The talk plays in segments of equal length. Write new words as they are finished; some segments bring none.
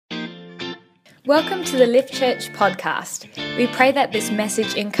Welcome to the Lift Church podcast. We pray that this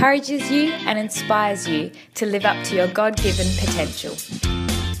message encourages you and inspires you to live up to your God-given potential.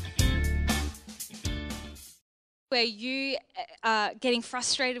 Where you are getting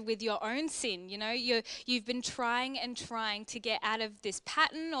frustrated with your own sin, you've been trying and trying to get out of this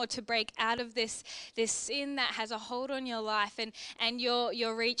pattern or to break out of this sin that has a hold on your life, and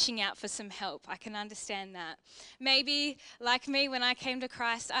you're reaching out for some help. I can understand that. Maybe like me, when I came to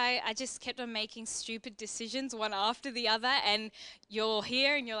Christ, I just kept on making stupid decisions one after the other, and you're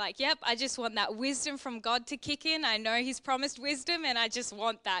here and you're like, yep, I just want that wisdom from God to kick in. I know He's promised wisdom and I just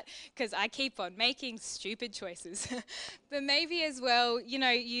want that because I keep on making stupid choices. But maybe as well,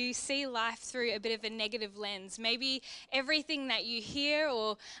 you see life through a bit of a negative lens. Maybe everything that you hear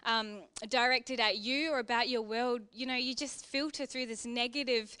or directed at you or about your world, you just filter through this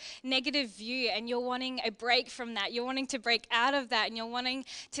negative view, and you're wanting a break from that. You're wanting to break out of that, and you're wanting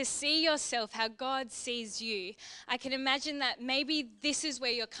to see yourself how God sees you. I can imagine that maybe this is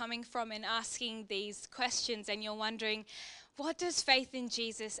where you're coming from and asking these questions, and you're wondering, what does faith in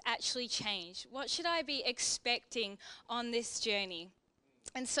Jesus actually change? What should I be expecting on this journey?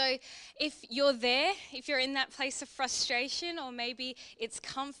 And so if you're there, if you're in that place of frustration, or maybe it's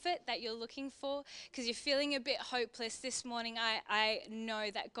comfort that you're looking for because you're feeling a bit hopeless this morning, I know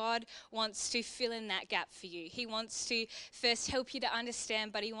that God wants to fill in that gap for you. He wants to first help you to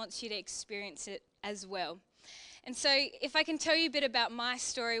understand, but He wants you to experience it as well. And so if I can tell you a bit about my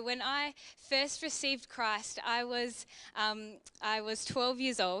story, when I first received Christ, I was 12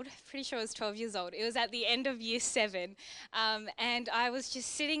 years old. Pretty sure I was 12 years old. It was at the end of year 7. And I was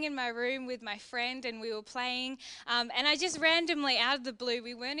just sitting in my room with my friend, and we were playing. And I just randomly, out of the blue,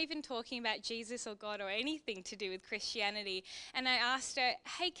 we weren't even talking about Jesus or God or anything to do with Christianity. And I asked her,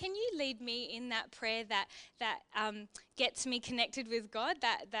 hey, can you lead me in that prayer that gets me connected with God,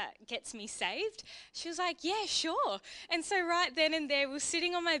 that gets me saved? She was like, yeah, sure. And so right then and there, we were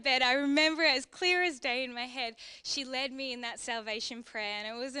sitting on my bed. I remember it as clear as day in my head. She led me in that salvation prayer,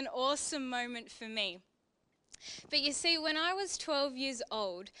 and it was an awesome moment for me. But you see, when I was 12 years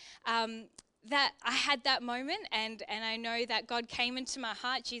old, that I had that moment, and I know that God came into my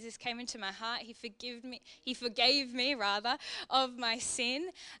heart. Jesus came into my heart. He forgave me of my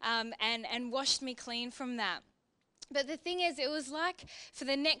sin, and washed me clean from that. But the thing is, it was like for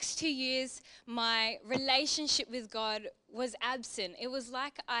the next 2 years, my relationship with God was absent. It was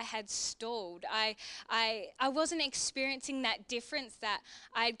like I had stalled. I wasn't experiencing that difference that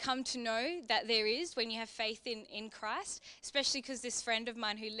I'd come to know that there is when you have faith in Christ, especially because this friend of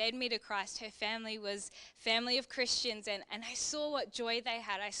mine who led me to Christ, her family was family of Christians, and I saw what joy they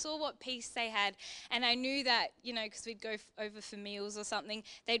had. I saw what peace they had, and I knew that, because we'd go over for meals or something,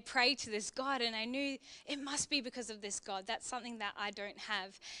 they'd pray to this God, and I knew it must be because of this God. That's something that I don't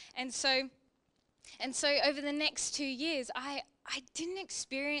have. And so over the next 2 years, I didn't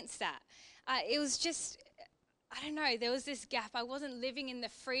experience that. It was just, I don't know, there was this gap. I wasn't living in the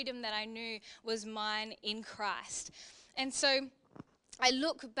freedom that I knew was mine in Christ. And so I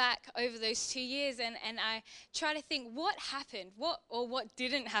look back over those 2 years and I try to think, what happened? What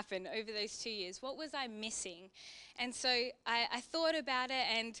didn't happen over those 2 years? What was I missing? And so I thought about it,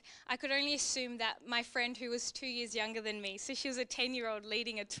 and I could only assume that my friend, who was 2 years younger than me, so she was a 10-year-old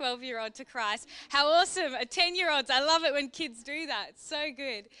leading a 12-year-old to Christ. How awesome, a 10-year-old. I love it when kids do that. It's so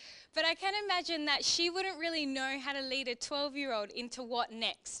good. But I can imagine that she wouldn't really know how to lead a 12-year-old into what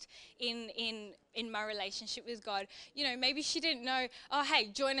next in my relationship with God. Maybe she didn't know, oh, hey,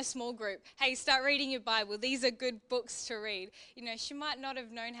 join a small group. Hey, start reading your Bible. These are good books to read. She might not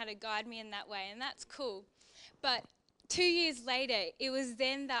have known how to guide me in that way, and that's cool. But 2 years later, it was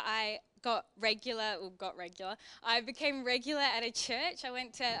then that I I became regular at a church. I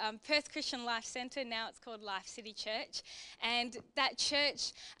went to Perth Christian Life Centre. Now it's called Life City Church. And that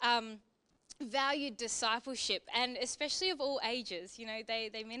church valued discipleship, and especially of all ages.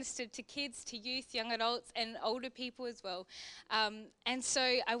 They ministered to kids, to youth, young adults, and older people as well. And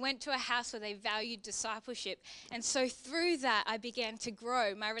so I went to a house where they valued discipleship. And so through that, I began to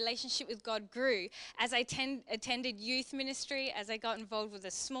grow. My relationship with God grew as I attended youth ministry, as I got involved with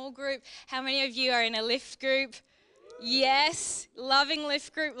a small group. How many of you are in a lift group? Yes, loving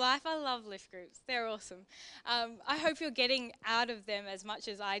lift group life. I love lift groups. They're awesome. I hope you're getting out of them as much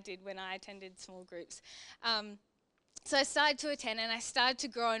as I did when I attended small groups. So I started to attend, and I started to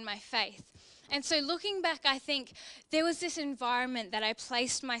grow in my faith. And so looking back, I think there was this environment that I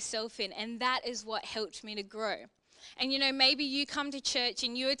placed myself in, and that is what helped me to grow. And maybe you come to church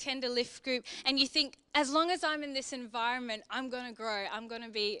and you attend a lift group and you think, as long as I'm in this environment, I'm going to grow. I'm going to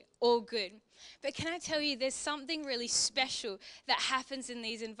be all good. But can I tell you, there's something really special that happens in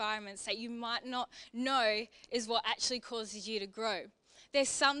these environments that you might not know is what actually causes you to grow. There's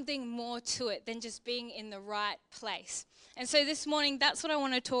something more to it than just being in the right place. And so this morning, that's what I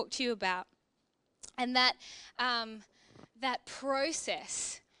want to talk to you about. And that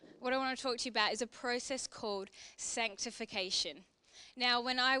process, what I want to talk to you about is a process called sanctification. Now,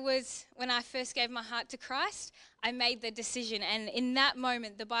 when I first gave my heart to Christ, I made the decision, and in that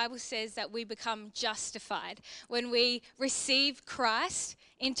moment, the Bible says that we become justified. When we receive Christ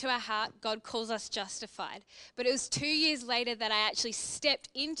into our heart, God calls us justified. But it was 2 years later that I actually stepped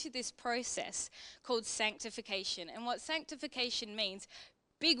into this process called sanctification. And what sanctification means,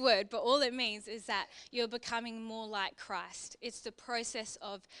 big word, but all it means is that you're becoming more like Christ. It's the process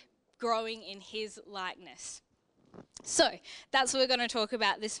of growing in his likeness. So that's what we're going to talk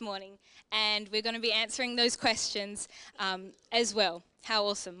about this morning, and we're going to be answering those questions as well. How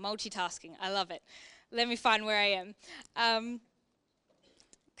awesome, multitasking, I love it. Let me find where I am.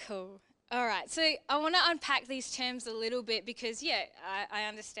 Cool. All right, so I want to unpack these terms a little bit because, I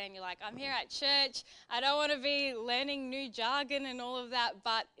understand you're like, I'm here at church, I don't want to be learning new jargon and all of that,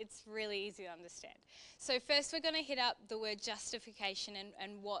 but it's really easy to understand. So first we're going to hit up the word justification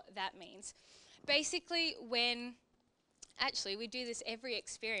and what that means. Basically, we do this every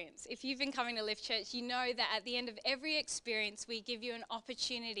experience. If you've been coming to Lift Church, you know that at the end of every experience, we give you an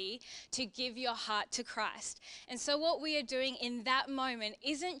opportunity to give your heart to Christ. And so what we are doing in that moment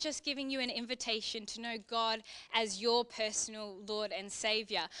isn't just giving you an invitation to know God as your personal Lord and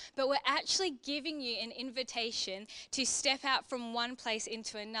Savior, but we're actually giving you an invitation to step out from one place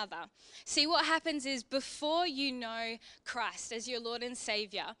into another. See, what happens is before you know Christ as your Lord and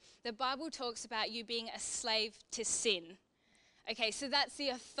Savior, the Bible talks about you being a slave to sin. Okay, so that's the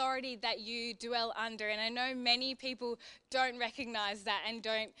authority that you dwell under. And I know many people don't recognize that and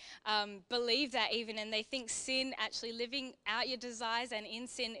don't believe that even. And they think sin, actually living out your desires and in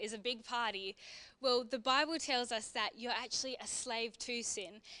sin, is a big party. Well, the Bible tells us that you're actually a slave to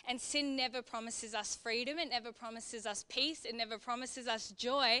sin. And sin never promises us freedom. It never promises us peace. It never promises us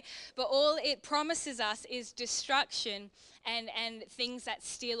joy. But all it promises us is destruction and things that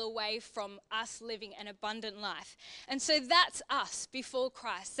steal away from us living an abundant life. And so that's us before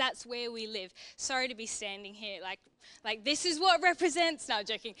Christ. That's where we live. Sorry to be standing here like this is what represents. No,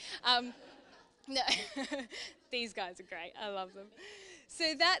 joking. No, these guys are great. I love them.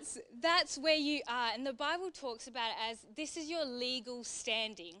 So that's where you are. And the Bible talks about it as this is your legal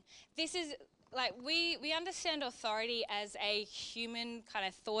standing. This is like we understand authority as a human kind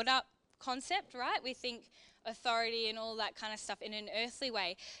of thought up concept, right? We think authority and all that kind of stuff in an earthly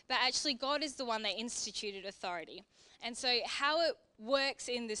way. But actually God is the one that instituted authority. And so how it works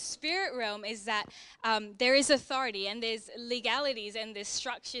in the spirit realm is that there is authority and there's legalities and there's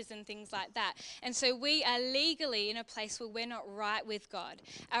structures and things like that. And so we are legally in a place where we're not right with God.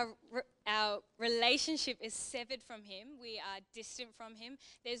 Our relationship is severed from him. We are distant from him.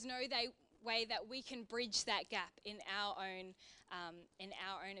 There's no way that we can bridge that gap in our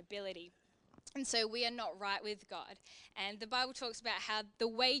own ability. And so we are not right with God. And the Bible talks about how the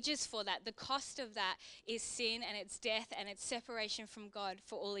wages for that, the cost of that is sin and it's death and it's separation from God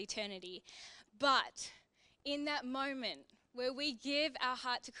for all eternity. But in that moment where we give our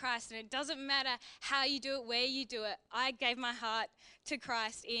heart to Christ, and it doesn't matter how you do it, where you do it. I gave my heart to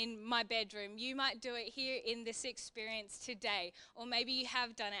Christ in my bedroom. You might do it here in this experience today, or maybe you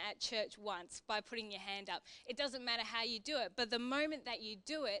have done it at church once by putting your hand up. It doesn't matter how you do it, but the moment that you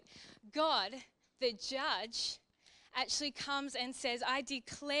do it, God, the judge, actually comes and says, I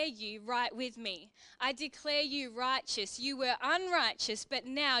declare you right with me. I declare you righteous. You were unrighteous, but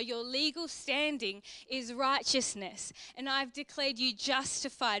now your legal standing is righteousness. And I've declared you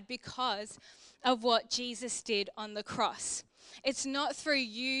justified because of what Jesus did on the cross. It's not through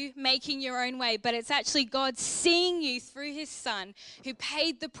you making your own way, but it's actually God seeing you through his son who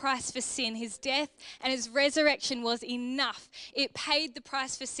paid the price for sin. His death and his resurrection was enough. It paid the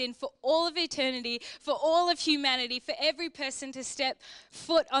price for sin for all of eternity, for all of humanity, for every person to step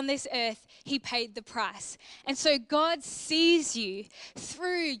foot on this earth. He paid the price. And so God sees you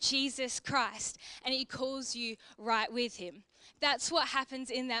through Jesus Christ and he calls you right with him. That's what happens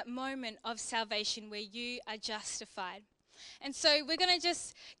in that moment of salvation where you are justified. And so we're going to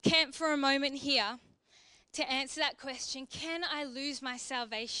just camp for a moment here to answer that question, can I lose my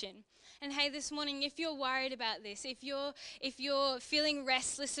salvation? And hey, this morning, if you're worried about this, if you're feeling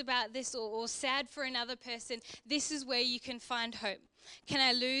restless about this or sad for another person, this is where you can find hope. Can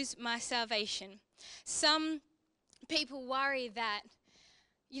I lose my salvation? Some people worry that,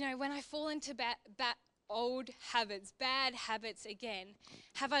 when I fall into old habits, bad habits again?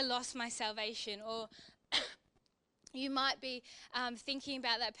 Have I lost my salvation? Or you might be thinking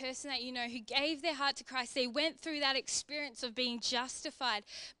about that person that you know who gave their heart to Christ. They went through that experience of being justified,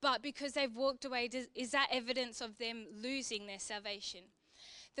 but because they've walked away, is that evidence of them losing their salvation?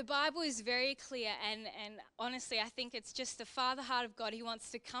 The Bible is very clear, and honestly, I think it's just the Father heart of God. He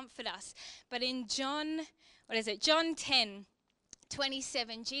wants to comfort us. But in John 10:27,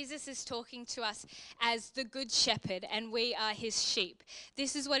 Jesus is talking to us as the good shepherd, and we are his sheep.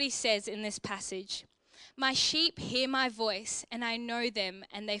 This is what he says in this passage. My sheep hear my voice, and I know them,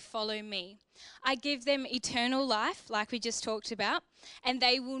 and they follow me. I give them eternal life, like we just talked about, and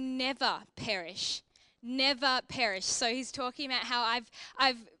they will never perish. Never perish. So he's talking about how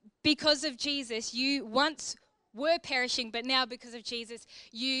I've because of Jesus, you once were perishing, but now because of Jesus,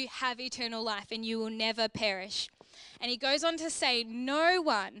 you have eternal life and you will never perish. And he goes on to say, no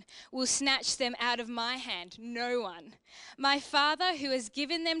one will snatch them out of my hand. No one. My Father who has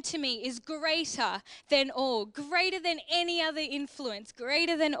given them to me is greater than all, greater than any other influence,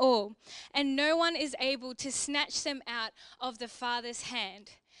 greater than all. And no one is able to snatch them out of the Father's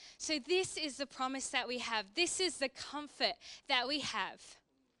hand. So this is the promise that we have. This is the comfort that we have.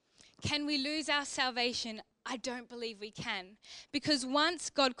 Can we lose our salvation? I don't believe we can. Because once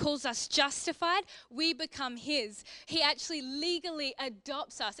God calls us justified, we become his. He actually legally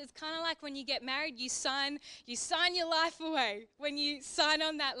adopts us. It's kind of like when you get married, you sign your life away. When you sign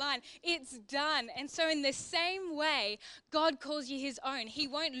on that line, it's done. And so in the same way, God calls you his own. He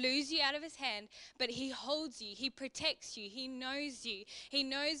won't lose you out of his hand, but he holds you. He protects you. He knows you. He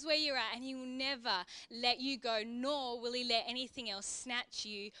knows where you're at, and he will never let you go, nor will he let anything else snatch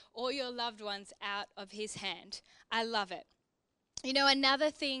you or your loved ones out of his hand. I love it. You know, another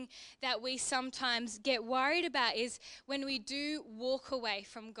thing that we sometimes get worried about is when we do walk away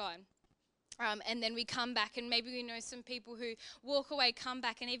from God. And then we come back, and maybe we know some people who walk away, come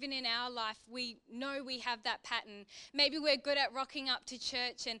back, and even in our life, we know we have that pattern. Maybe we're good at rocking up to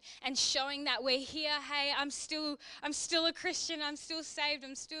church and showing that we're here. Hey, I'm still a Christian. I'm still saved.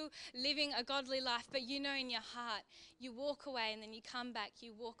 I'm still living a godly life. But you know in your heart, you walk away, and then you come back.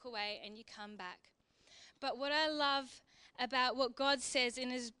 You walk away, and you come back. But what I love about what God says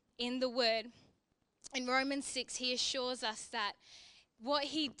in the Word, in Romans 6, he assures us that what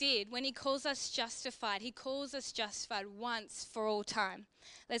he did when he calls us justified, he calls us justified once for all time.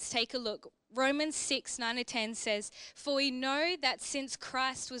 Let's take a look. Romans 6:9-10 says, for we know that since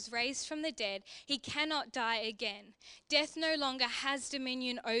Christ was raised from the dead, he cannot die again. Death no longer has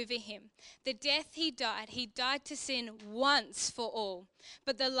dominion over him. The death he died to sin once for all.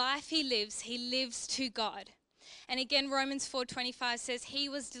 But the life he lives to God. And again, Romans 4:25 says, he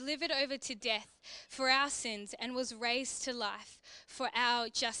was delivered over to death for our sins and was raised to life for our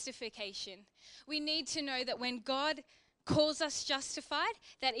justification. We need to know that when God calls us justified,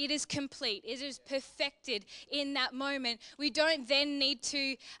 that it is complete, it is perfected in that moment. We don't then need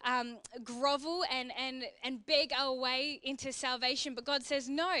to grovel and beg our way into salvation, but God says,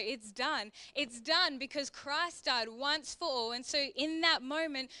 no, it's done. It's done because Christ died once for all, and so in that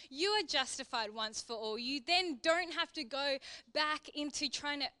moment, you are justified once for all. You then don't have to go back into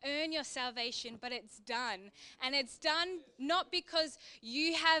trying to earn your salvation, but it's done. And it's done not because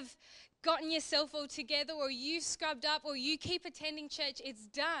you have gotten yourself all together or you scrubbed up or you keep attending church. It's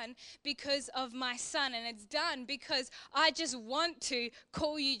done because of my Son, and it's done because I just want to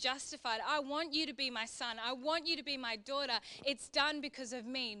call you justified. I want you to be my son. I want you to be my daughter. It's done because of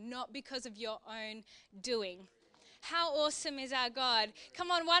me, not because of your own doing. How awesome is our God?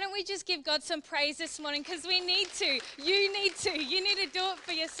 Come on, why don't we just give God some praise this morning, because we need to. You need to. You need to do it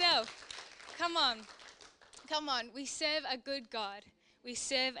for yourself. Come on. Come on. We serve a good God. We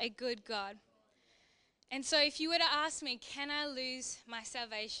serve a good God. And so if you were to ask me, can I lose my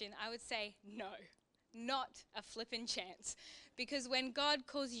salvation? I would say no, not a flippin' chance. Because when God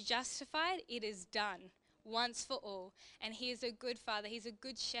calls you justified, it is done once for all. And he is a good father. He's a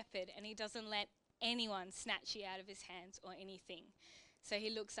good shepherd, and he doesn't let anyone snatch you out of his hands or anything. So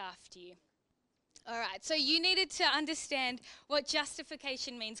he looks after you. All right, so you needed to understand what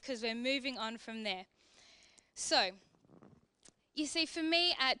justification means, because we're moving on from there. So, you see, for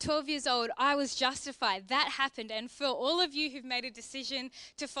me at 12 years old, I was justified. That happened. And for all of you who've made a decision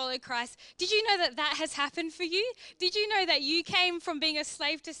to follow Christ, did you know that that has happened for you? Did you know that you came from being a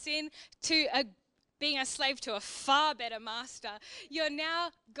slave to sin to being a slave to a far better master? You're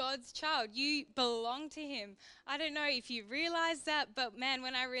now God's child. You belong to him. I don't know if you realize that, but man,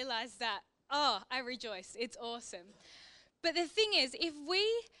 when I realized that, I rejoiced. It's awesome. But the thing is, if we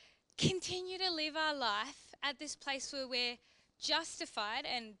continue to live our life at this place where we're justified,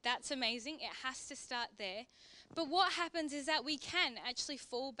 and that's amazing. It has to start there. But what happens is that we can actually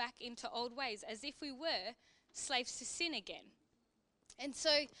fall back into old ways as if we were slaves to sin again. And so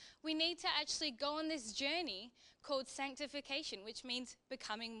we need to actually go on this journey called sanctification, which means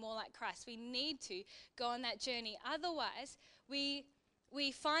becoming more like Christ. We need to go on that journey. Otherwise, we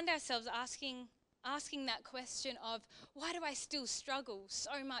find ourselves asking that question of, why do I still struggle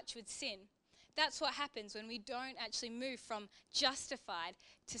so much with sin? That's what happens when we don't actually move from justified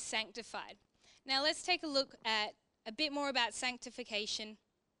to sanctified. Now let's take a look at a bit more about sanctification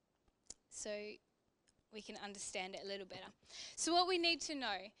so we can understand it a little better. So what we need to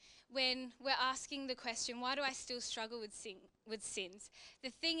know when we're asking the question, why do I still struggle with sins? The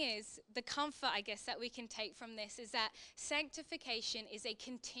thing is, the comfort, I guess, that we can take from this is that sanctification is a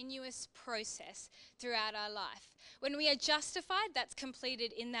continuous process throughout our life. When we are justified, that's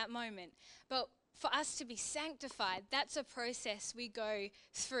completed in that moment. But for us to be sanctified, that's a process we go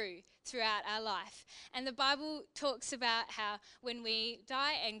throughout our life. And the Bible talks about how when we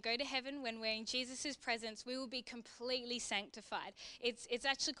die and go to heaven, when we're in Jesus' presence, we will be completely sanctified. It's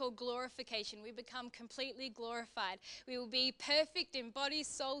actually called glorification. We become completely glorified. We will be perfect in body,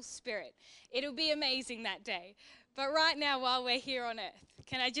 soul, spirit. It'll be amazing that day. But right now, while we're here on earth,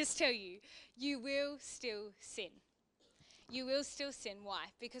 can I just tell you, you will still sin. You will still sin. Why?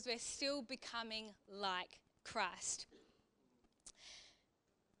 Because we're still becoming like Christ.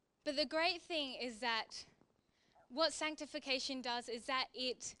 But the great thing is that what sanctification does is that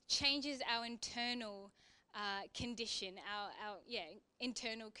it changes our internal condition, our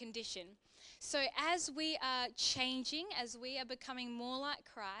internal condition. So as we are changing, as we are becoming more like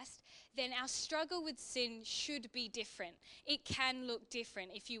Christ, then our struggle with sin should be different. It can look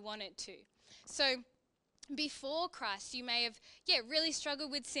different if you want it to. So before Christ, you may have, really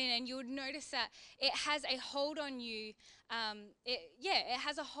struggled with sin, and you would notice that it has a hold on you. It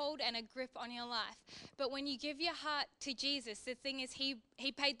has a hold and a grip on your life. But when you give your heart to Jesus, the thing is, He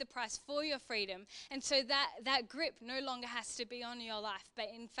paid the price for your freedom, and so that grip no longer has to be on your life. But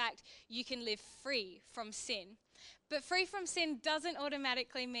in fact, you can live free from sin. But free from sin doesn't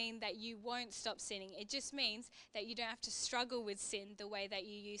automatically mean that you won't stop sinning. It just means that you don't have to struggle with sin the way that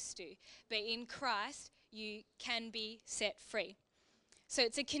you used to. But in Christ, you can be set free. So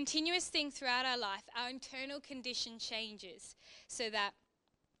it's a continuous thing throughout our life. Our internal condition changes so that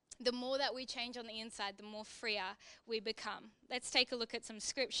the more that we change on the inside, the more freer we become. Let's take a look at some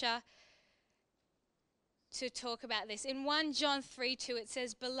scripture to talk about this. In 1 John 3:2, it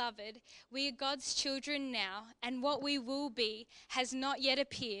says, "Beloved, we are God's children now, and what we will be has not yet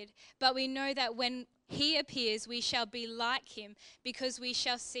appeared, but we know that when He appears, we shall be like Him, because we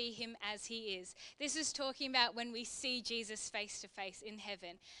shall see Him as He is." This is talking about when we see Jesus face to face in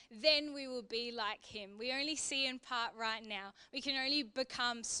heaven. Then we will be like Him. We only see in part right now. We can only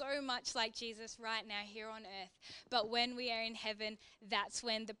become so much like Jesus right now here on earth. But when we are in heaven, that's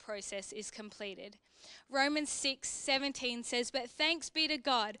when the process is completed. Romans 6:17 says, "But thanks be to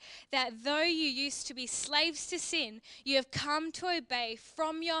God that though you used to be slaves to sin, you have come to obey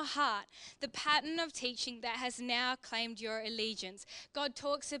from your heart the pattern of teaching that has now claimed your allegiance." God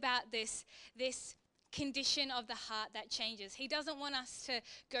talks about this condition of the heart that changes. He doesn't want us to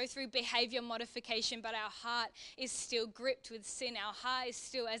go through behavior modification, but our heart is still gripped with sin. Our heart is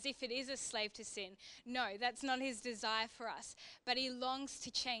still as if it is a slave to sin. No, that's not His desire for us. But He longs to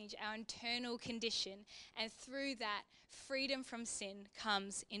change our internal condition, and through that, freedom from sin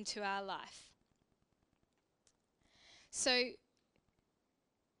comes into our life. So,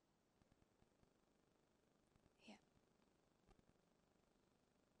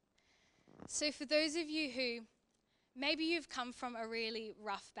 So for those of you who maybe you've come from a really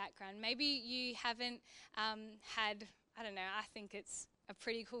rough background, maybe you haven't had, I think it's a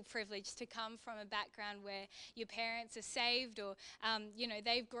pretty cool privilege to come from a background where your parents are saved, or,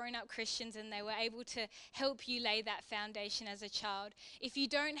 they've grown up Christians and they were able to help you lay that foundation as a child. If you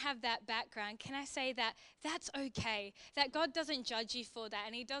don't have that background, can I say that that's okay, that God doesn't judge you for that,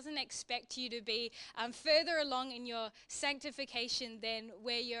 and He doesn't expect you to be further along in your sanctification than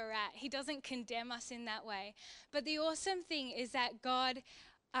where you're at. He doesn't condemn us in that way. But the awesome thing is that God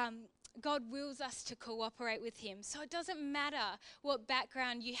wills us to cooperate with Him. So it doesn't matter what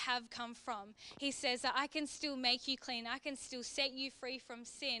background you have come from. He says that I can still make you clean. I can still set you free from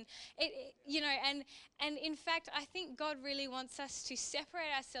sin. And in fact, I think God really wants us to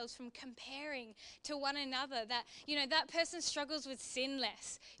separate ourselves from comparing to one another. That, that person struggles with sin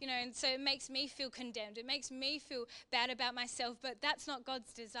less, and so it makes me feel condemned. It makes me feel bad about myself. But that's not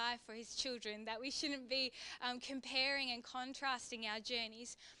God's desire for His children, that we shouldn't be comparing and contrasting our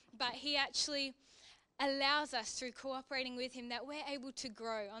journeys. But He actually allows us, through cooperating with him, that we're able to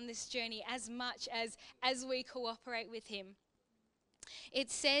grow on this journey as much as we cooperate with him. It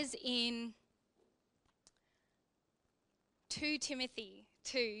says in 2 Timothy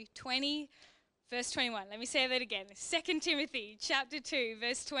 2:20, verse 21. Let me say that again. 2 Timothy chapter 2,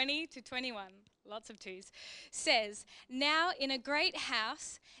 verse 20 to 21. Lots of twos. Says, "Now in a great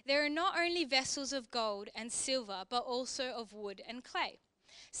house there are not only vessels of gold and silver, but also of wood and clay,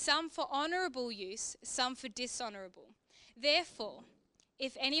 some for honorable use, some for dishonorable. Therefore,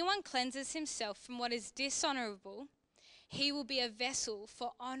 if anyone cleanses himself from what is dishonorable, he will be a vessel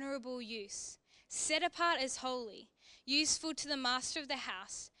for honorable use, set apart as holy, useful to the master of the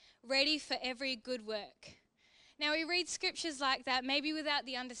house, ready for every good work." Now we read scriptures like that, maybe without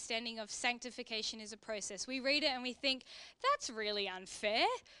the understanding of sanctification is a process. We read it and we think, that's really unfair.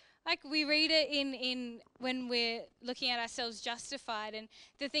 Like we read it in when we're looking at ourselves justified. And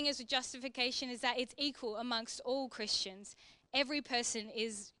the thing is with justification is that it's equal amongst all Christians. Every person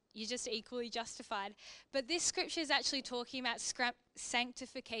you're just equally justified. But this scripture is actually talking about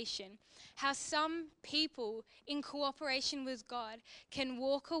sanctification. How some people in cooperation with God can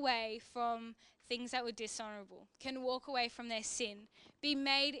walk away from things that were dishonorable, can walk away from their sin, be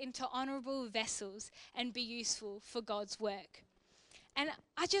made into honorable vessels, and be useful for God's work. And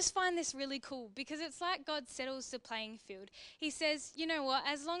I just find this really cool because it's like God settles the playing field. He says, you know what,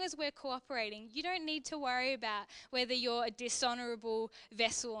 as long as we're cooperating, you don't need to worry about whether you're a dishonorable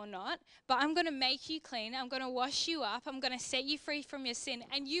vessel or not, but I'm going to make you clean, I'm going to wash you up, I'm going to set you free from your sin,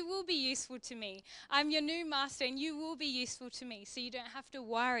 and you will be useful to me. I'm your new master and you will be useful to me, so you don't have to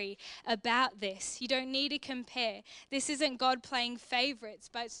worry about this. You don't need to compare. This isn't God playing favorites,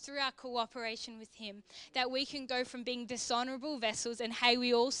 but it's through our cooperation with him that we can go from being dishonorable vessels, and hey,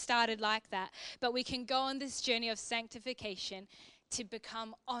 we all started like that, but we can go on this journey of sanctification to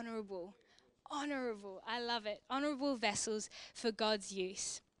become honorable. Honorable, I love it. Honorable vessels for God's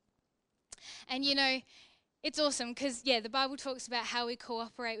use. And you know, it's awesome because, the Bible talks about how we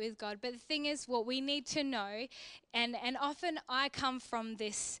cooperate with God. But the thing is, what we need to know, and often I come from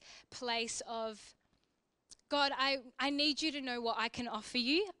this place of, God, I need you to know what I can offer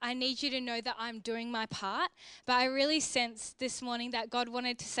you. I need you to know that I'm doing my part. But I really sensed this morning that God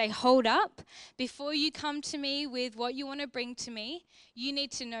wanted to say, hold up. Before you come to me with what you want to bring to me, you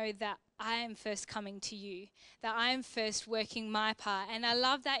need to know that I am first coming to you, that I am first working my part. And I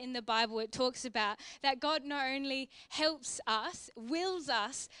love that in the Bible it talks about that God not only helps us, wills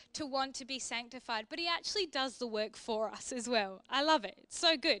us to want to be sanctified, but he actually does the work for us as well. I love it. It's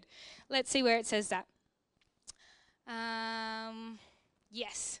so good. Let's see where it says that.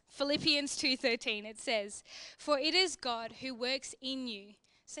 Yes, Philippians 2:13, it says, "For it is God who works in you."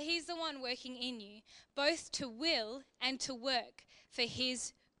 So he's the one working in you, both to will and to work for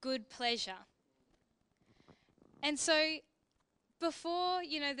his good pleasure. And so before,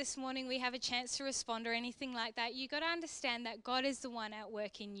 this morning we have a chance to respond or anything like that, you got to understand that God is the one at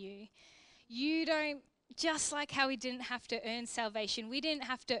work in you. You don't, just like how we didn't have to earn salvation, we didn't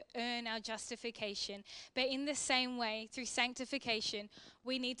have to earn our justification. But in the same way, through sanctification,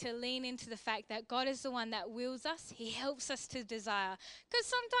 we need to lean into the fact that God is the one that wills us. He helps us to desire. Because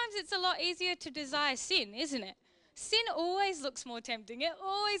sometimes it's a lot easier to desire sin, isn't it? Sin always looks more tempting. It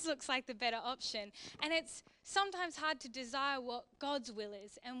always looks like the better option. And it's sometimes hard to desire what God's will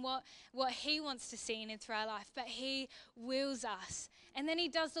is and what he wants to see in and through our life. But he wills us. And then he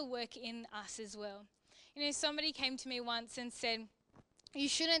does the work in us as well. Somebody came to me once and said, you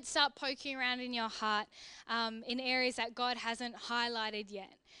shouldn't start poking around in your heart in areas that God hasn't highlighted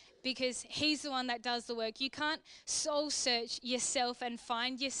yet, because he's the one that does the work. You can't soul search yourself and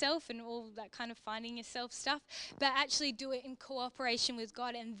find yourself and all that kind of finding yourself stuff, but actually do it in cooperation with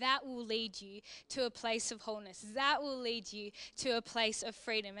God, and that will lead you to a place of wholeness. That will lead you to a place of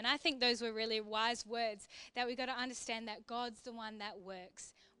freedom. And I think those were really wise words, that we got to understand that God's the one that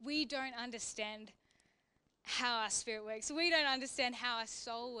works. We don't understand how our spirit works. We don't understand how our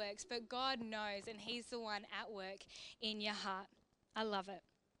soul works, but God knows, and he's the one at work in your heart. I love it.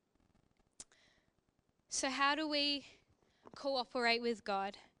 So how do we cooperate with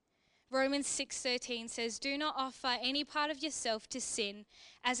God? Romans 6:13 says, "Do not offer any part of yourself to sin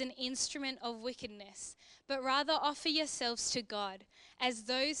as an instrument of wickedness, but rather offer yourselves to God as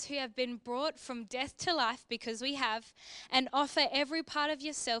those who have been brought from death to life, because we have, and offer every part of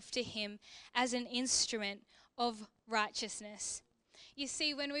yourself to him as an instrument of righteousness." You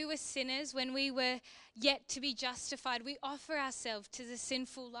see, when we were sinners, when we were yet to be justified, we offer ourselves to the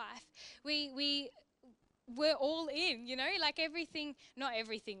sinful life. We we're all in, like everything, not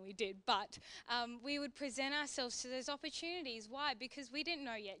everything we did, but we would present ourselves to those opportunities. Why? Because we didn't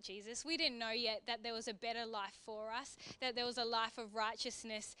know yet Jesus. We didn't know yet that there was a better life for us, that there was a life of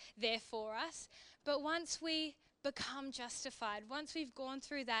righteousness there for us. But once we become justified, once we've gone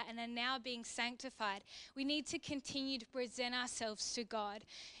through that and are now being sanctified, we need to continue to present ourselves to God.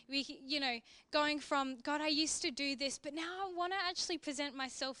 Going from, God, I used to do this, but now I want to actually present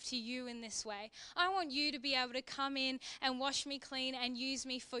myself to you in this way. I want you to be able to come in and wash me clean and use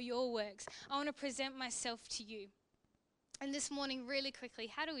me for your works. I want to present myself to you. And this morning, really quickly,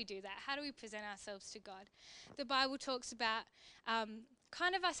 how do we do that? How do we present ourselves to God? The Bible talks about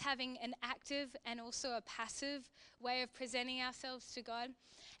kind of us having an active and also a passive way of presenting ourselves to God.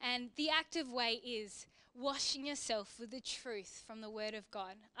 And the active way is washing yourself with the truth from the Word of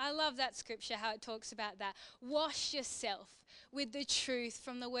God. I love that scripture, how it talks about that. Wash yourself with the truth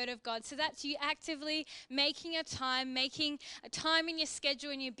from the Word of God. So that's you actively making a time in your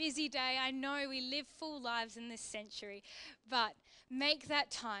schedule, in your busy day. I know we live full lives in this century, but make that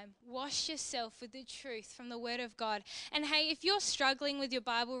time. Wash yourself with the truth from the Word of God. And hey, if you're struggling with your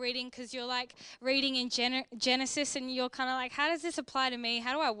Bible reading because you're like reading in Genesis and you're kind of like, how does this apply to me?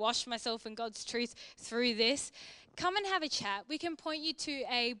 How do I wash myself in God's truth through this? Come and have a chat. We can point you to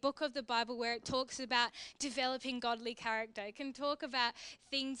a book of the Bible where it talks about developing godly character. It can talk about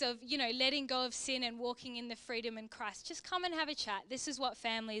things of, letting go of sin and walking in the freedom in Christ. Just come and have a chat. This is what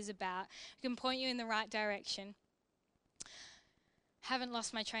family is about. We can point you in the right direction. Haven't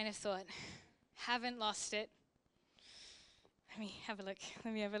lost my train of thought. Haven't lost it. Let me have a look.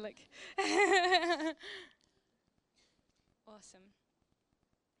 Awesome.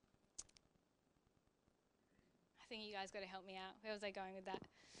 I think you guys got to help me out. Where was I going with that?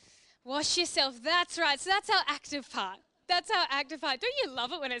 Wash yourself. That's right. So that's our active part. Don't you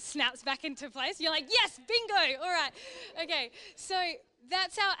love it when it snaps back into place? You're like, yes, bingo. All right. Okay. So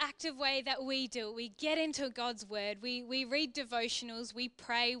that's our active way that we do it. We get into God's word. We read devotionals. We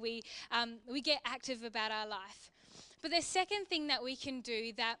pray. We get active about our life. But the second thing that we can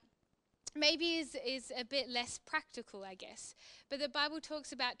do that maybe is a bit less practical, I guess. But the Bible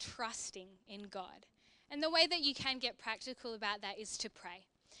talks about trusting in God. And the way that you can get practical about that is to pray.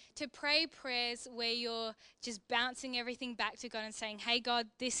 To pray prayers where you're just bouncing everything back to God and saying, hey, God,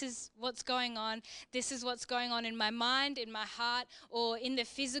 this is what's going on. This is what's going on in my mind, in my heart, or in the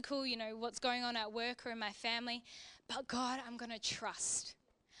physical, what's going on at work or in my family. But God, I'm going to trust.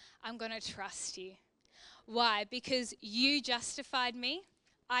 I'm going to trust you. Why? Because you justified me.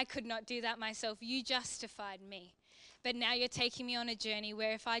 I could not do that myself. You justified me. But now you're taking me on a journey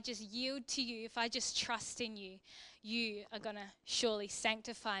where if I just yield to you, if I just trust in you, you are going to surely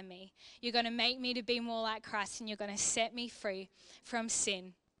sanctify me. You're going to make me to be more like Christ, and you're going to set me free from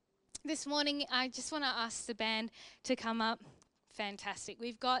sin. This morning, I just want to ask the band to come up. Fantastic.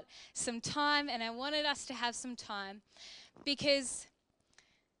 We've got some time, and I wanted us to have some time because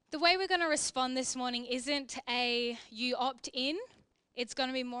the way we're going to respond this morning isn't a you opt in. It's going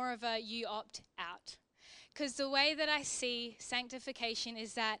to be more of a you opt out. Because the way that I see sanctification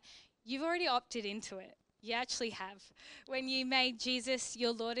is that you've already opted into it. You actually have. When you made Jesus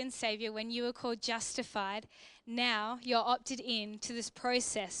your Lord and Savior, when you were called justified, now you're opted in to this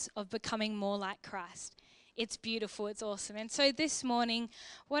process of becoming more like Christ. It's beautiful. It's awesome. And so this morning,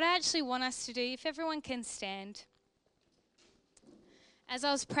 what I actually want us to do, if everyone can stand, as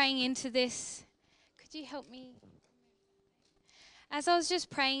I was praying into this, could you help me? As I was just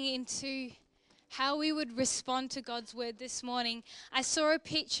praying into how we would respond to God's word this morning, I saw a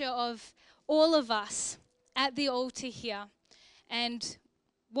picture of all of us at the altar here. And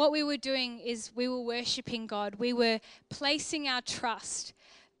what we were doing is we were worshiping God. We were placing our trust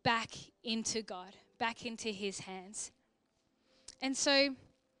back into God, back into his hands. And so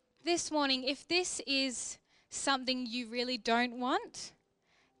this morning, if this is something you really don't want,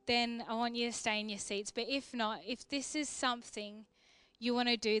 then I want you to stay in your seats. But if not, if this is something you want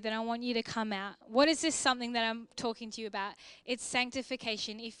to do, then I want you to come out. What is this something that I'm talking to you about? It's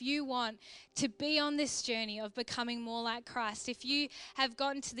sanctification. If you want to be on this journey of becoming more like Christ, if you have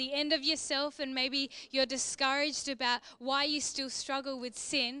gotten to the end of yourself and maybe you're discouraged about why you still struggle with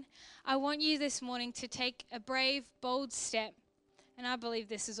sin, I want you this morning to take a brave, bold step. And I believe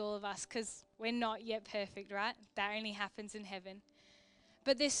this is all of us because we're not yet perfect, right? That only happens in heaven.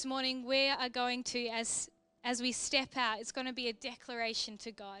 But this morning we are going to, as we step out, it's going to be a declaration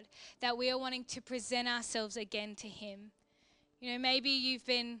to God that we are wanting to present ourselves again to him. Maybe you've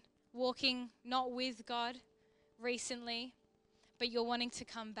been walking not with God recently, but you're wanting to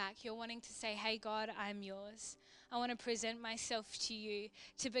come back. You're wanting to say, hey, God, I'm yours. I want to present myself to you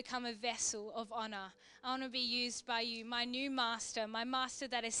to become a vessel of honor. I want to be used by you, my new master, my master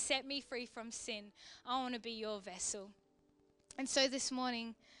that has set me free from sin. I want to be your vessel. And so this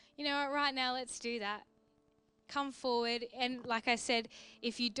morning, you know what, right now, let's do that. Come forward. And like I said,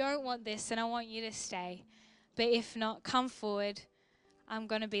 if you don't want this, then I want you to stay. But if not, come forward. I'm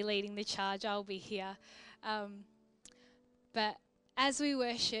going to be leading the charge. I'll be here. But as we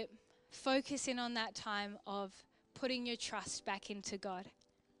worship, focus in on that time of putting your trust back into God.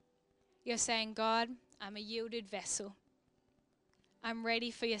 You're saying, God, I'm a yielded vessel. I'm ready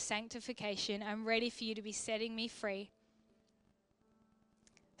for your sanctification. I'm ready for you to be setting me free.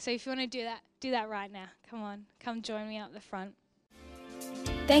 So if you want to do that right now. Come on, come join me up the front.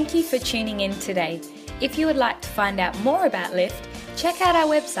 Thank you for tuning in today. If you would like to find out more about Lift, check out our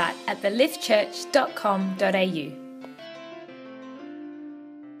website at theliftchurch.com.au.